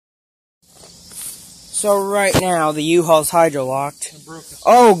So right now, the U-Haul's hydro-locked.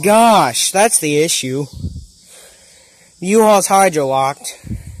 Oh gosh, that's the issue. The U-Haul's hydro-locked.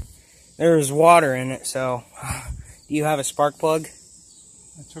 There's water in it, so... Do you have a spark plug?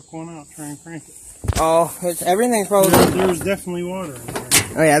 I took one out, trying to crank it. Oh, everything's probably... There's definitely water in there.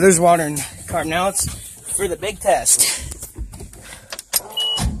 Oh yeah, there's water in the car. Now it's for the big test.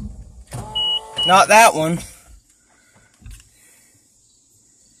 Not that one.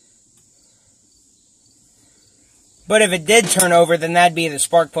 But if it did turn over, then that'd be the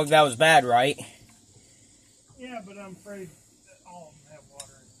spark plug that was bad, right? Yeah, but I'm afraid that all of them have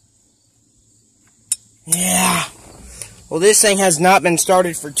water in it. Yeah. Well, this thing has not been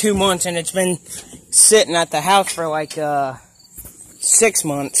started for 2 months, and it's been sitting at the house for like 6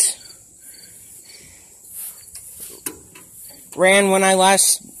 months. Ran when I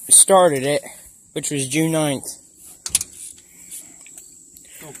last started it, which was June 9th.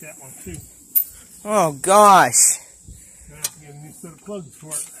 Broke that one too. Oh gosh. Gonna have to get a new set of plugs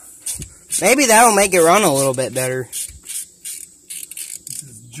for it. Maybe that'll make it run a little bit better. This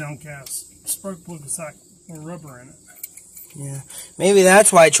is junk ass spark plug with rubber in it. Yeah. Maybe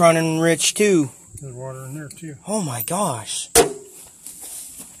that's why it's running rich too. There's water in there too. Oh my gosh.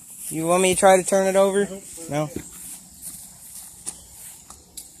 You want me to try to turn it over? No?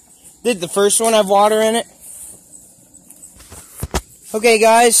 Did the first one have water in it? Okay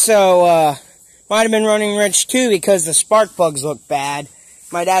guys, so might have been running rich too because the spark plugs look bad.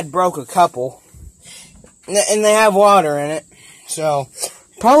 My dad broke a couple. And they have water in it. So,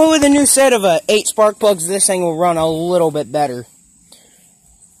 probably with a new set of 8 spark plugs, this thing will run a little bit better.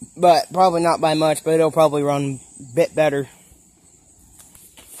 But, probably not by much, but it'll probably run a bit better.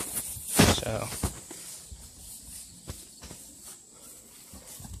 So.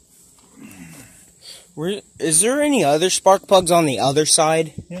 Is there any other spark plugs on the other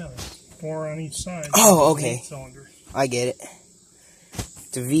side? Yeah, there's 4 on each side. Oh, okay. I get it.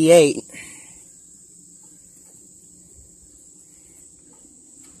 It's a V8.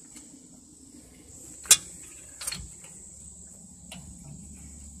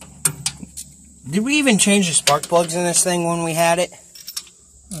 Did we even change the spark plugs in this thing when we had it?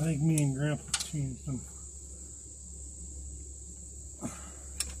 I think me and Grandpa changed them.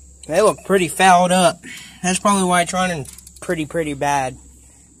 They look pretty fouled up. That's probably why it's running pretty bad.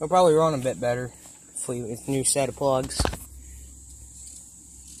 It'll probably run a bit better with a new set of plugs.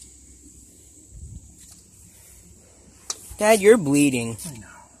 Dad, you're bleeding. I know.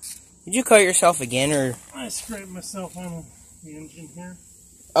 Did you cut yourself again, or? I scraped myself on the engine here.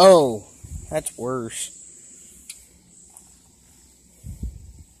 Oh, that's worse.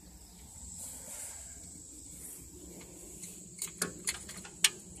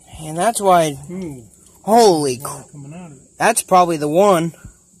 And that's why. Ooh, holy coming out of it. That's probably the one.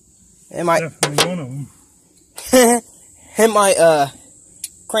 It might definitely one of them. It might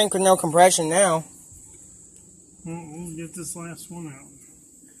crank with no compression now. Well, we'll get this last one out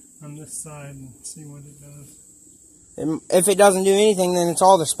on this side and see what it does. If it doesn't do anything, then it's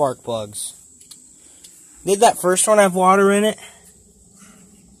all the spark plugs. Did that first one have water in it?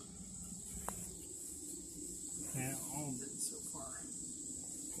 Yeah, all of it so far.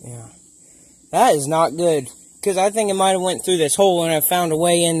 Yeah. That is not good. Because I think it might have went through this hole and I found a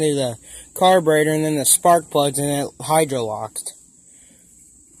way into the carburetor and then the spark plugs and it hydro-locked.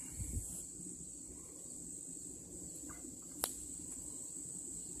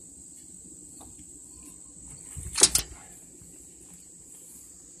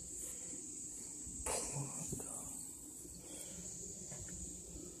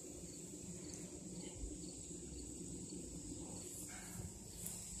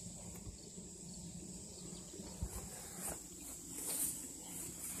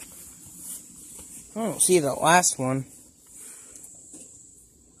 I don't see the last one.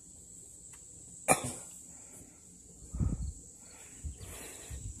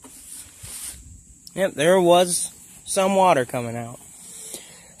 Yep, there was some water coming out.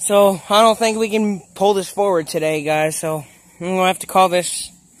 So, I don't think we can pull this forward today, guys. So, I'm going to have to call this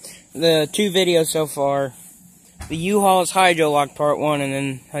the 2 videos so far. The U-Haul's Hydro Lock Part 1 and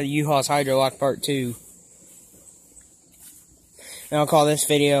then the U-Haul's Hydro Lock Part 2. And I'll call this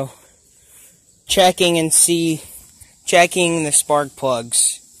video checking the spark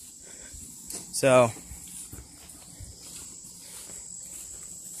plugs. So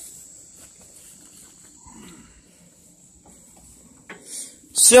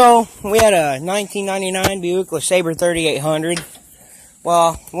we had a 1999 Buick LeSabre 3800.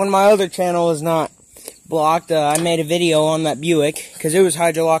 Well, when my other channel is not blocked, I made a video on that Buick because it was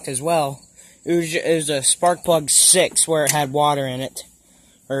hydro locked as well. It was a spark plug 6 where it had water in it.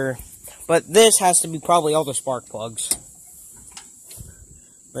 But this has to be probably all the spark plugs.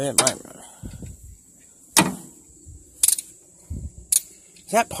 But it might run.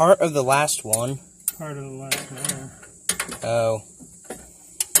 Is that part of the last one? Part of the last one. Oh.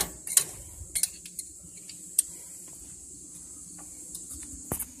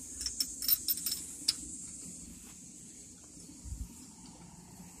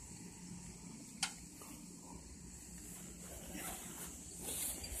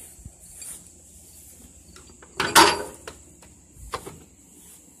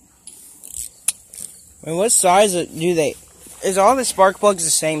 And what size do they... Is all the spark plugs the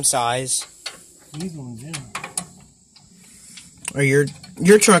same size? These ones, yeah. Or your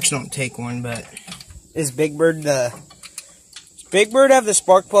trucks don't take one, but... Is Big Bird the... Does Big Bird have the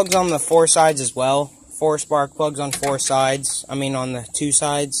spark plugs on the 4 sides as well? 4 spark plugs on 4 sides? I mean on the 2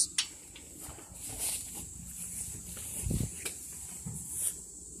 sides?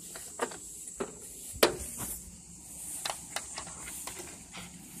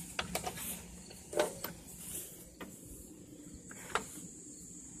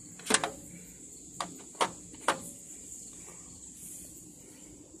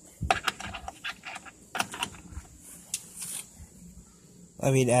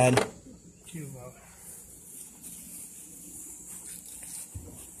 Love you, Dad. You love.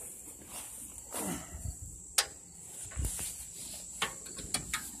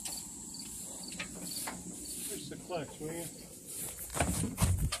 Push the clutch, will you?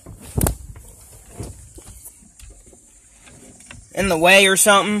 In the way or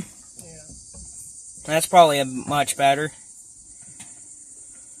something? Yeah. That's probably much better.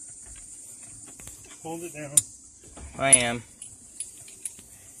 Hold it down. I am.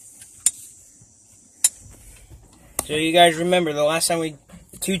 So you guys remember the last time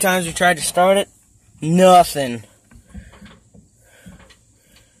 2 times we tried to start it? Nothing.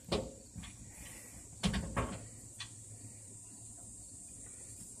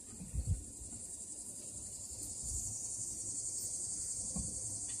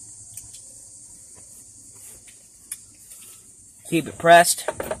 Keep it pressed.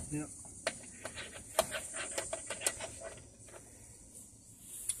 Yep.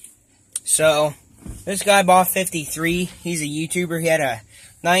 So, this guy bought 53. He's a YouTuber. He had a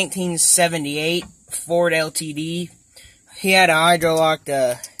 1978 Ford LTD. He had a hydro-locked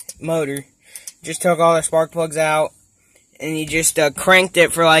motor. Just took all the spark plugs out. And he just cranked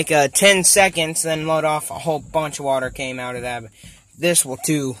it for like 10 seconds. Then let off a whole bunch of water came out of that. This will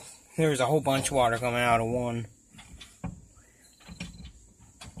too. There's a whole bunch of water coming out of one.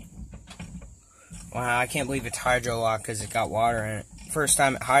 Wow, I can't believe it's hydro-locked because it got water in it. First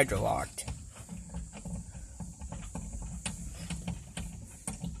time it hydro-locked.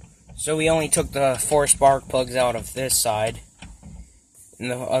 So we only took the 4 spark plugs out of this side.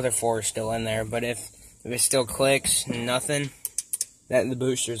 And the other 4 are still in there. But if it still clicks, nothing, that the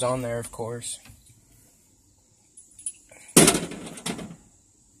booster's on there, of course.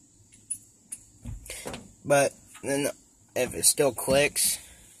 But then if it still clicks,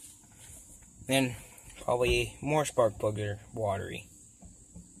 then probably more spark plugs are watery.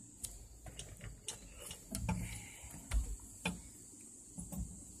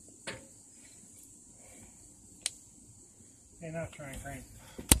 Okay, now try and crank.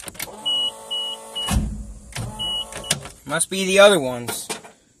 Must be the other ones. Now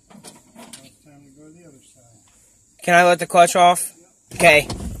it's time to go to the other side. Can I let the clutch off? Okay.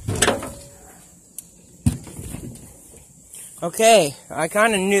 Okay, I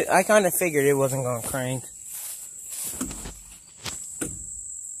kind of figured it wasn't going to crank.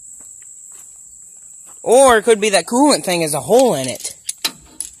 Or it could be that coolant thing has a hole in it.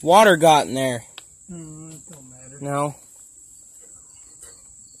 Water got in there. It don't matter. No.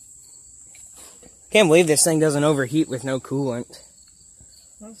 Can't believe this thing doesn't overheat with no coolant.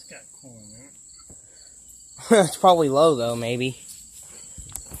 Well, it's got coolant in it. It's probably low though, maybe.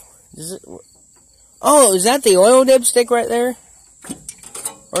 Is it? Oh, is that the oil dipstick right there?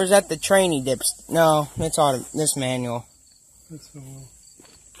 Or is that the trainee dipstick? No, it's this manual. That's the one.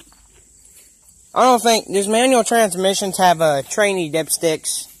 I don't think, does manual transmissions have trainee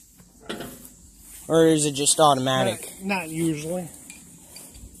dipsticks? Or is it just automatic? Not usually.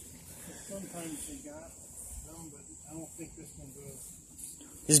 Sometimes they got them, but I don't think this one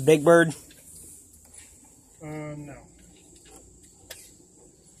does. This Big Bird? No.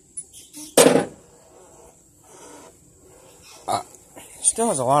 Still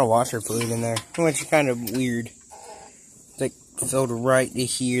has a lot of washer fluid in there, which is kind of weird. It's like filled right to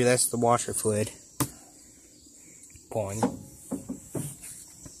here. That's the washer fluid. Pulling.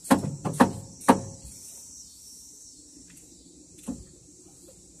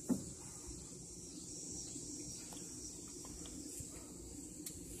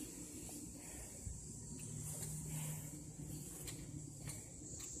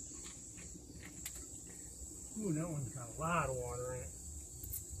 Ooh, that one's got a lot of water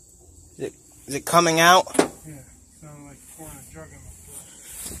in it. Is it coming out? Yeah, sounded like pouring a jug in the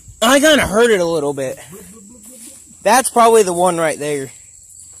floor. I kind of heard it a little bit. That's probably the one right there.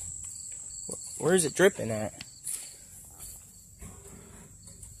 Where is it dripping at?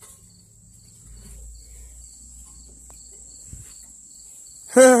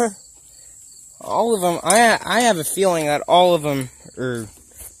 All of them, I have a feeling that all of them are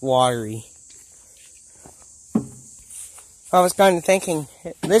watery. I was kind of thinking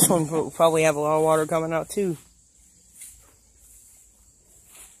this one will probably have a lot of water coming out too.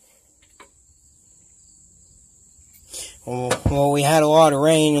 Well, we had a lot of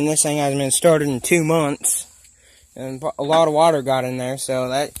rain, and this thing hasn't been started in 2 months, and a lot of water got in there, so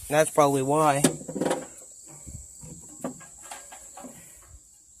that's probably why.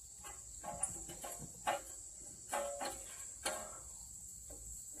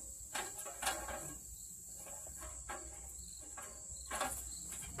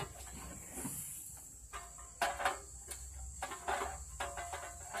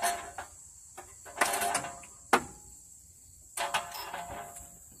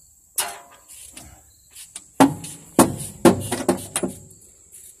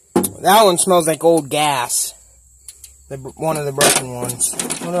 That one smells like old gas. One of the broken ones.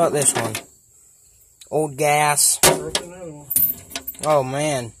 What about this one? Old gas. Oh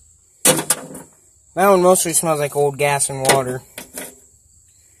man. That one mostly smells like old gas and water.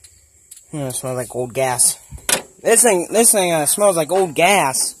 It smells like old gas. This thing smells like old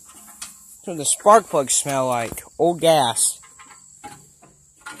gas. That's what the spark plugs smell like. Old gas.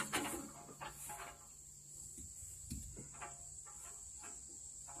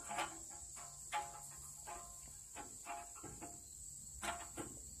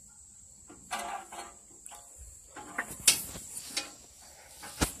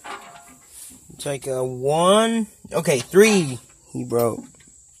 It's like a 1, okay, 3 he broke.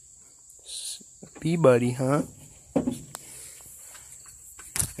 Peabody, huh? Are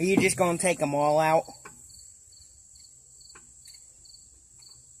you just gonna take them all out?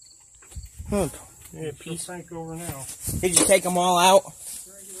 Yeah, crank over now. Did you take them all out?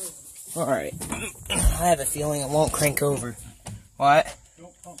 Alright. I have a feeling it won't crank over. What?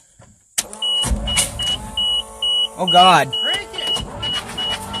 Don't pump. Oh God. Crank it!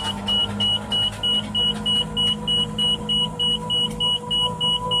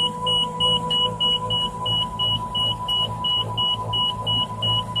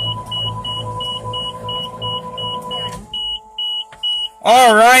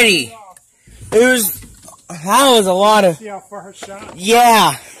 Alrighty. That was a lot of. See how far it shot?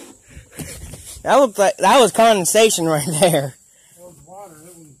 Yeah. That was condensation right there. That was water,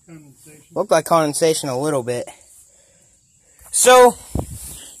 that was condensation. Looked like condensation a little bit. So,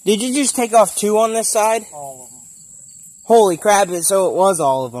 did you just take off 2 on this side? All of them. Holy crap, so it was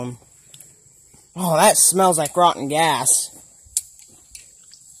all of them. Oh, that smells like rotten gas.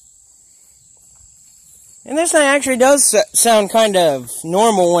 And this thing actually does sound kind of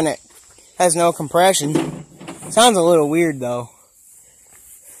normal when it has no compression. Sounds a little weird though.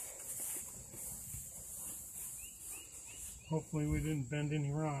 Hopefully we didn't bend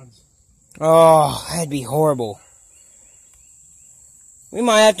any rods. Oh, that'd be horrible. We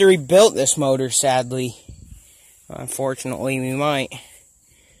might have to rebuild this motor, sadly. Unfortunately, we might.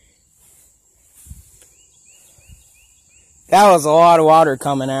 That was a lot of water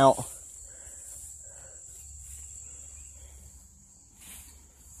coming out.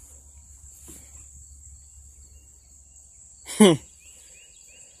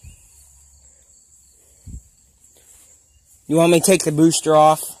 You want me to take the booster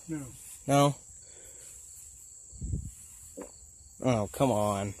off? No. No? Oh, come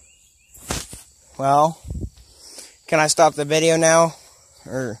on. Well, can I stop the video now?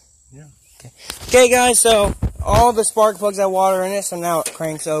 Or yeah. Okay, guys, so all the spark plugs have water in it, so now it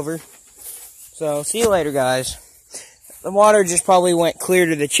cranks over. So, see you later, guys. The water just probably went clear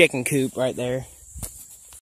to the chicken coop right there.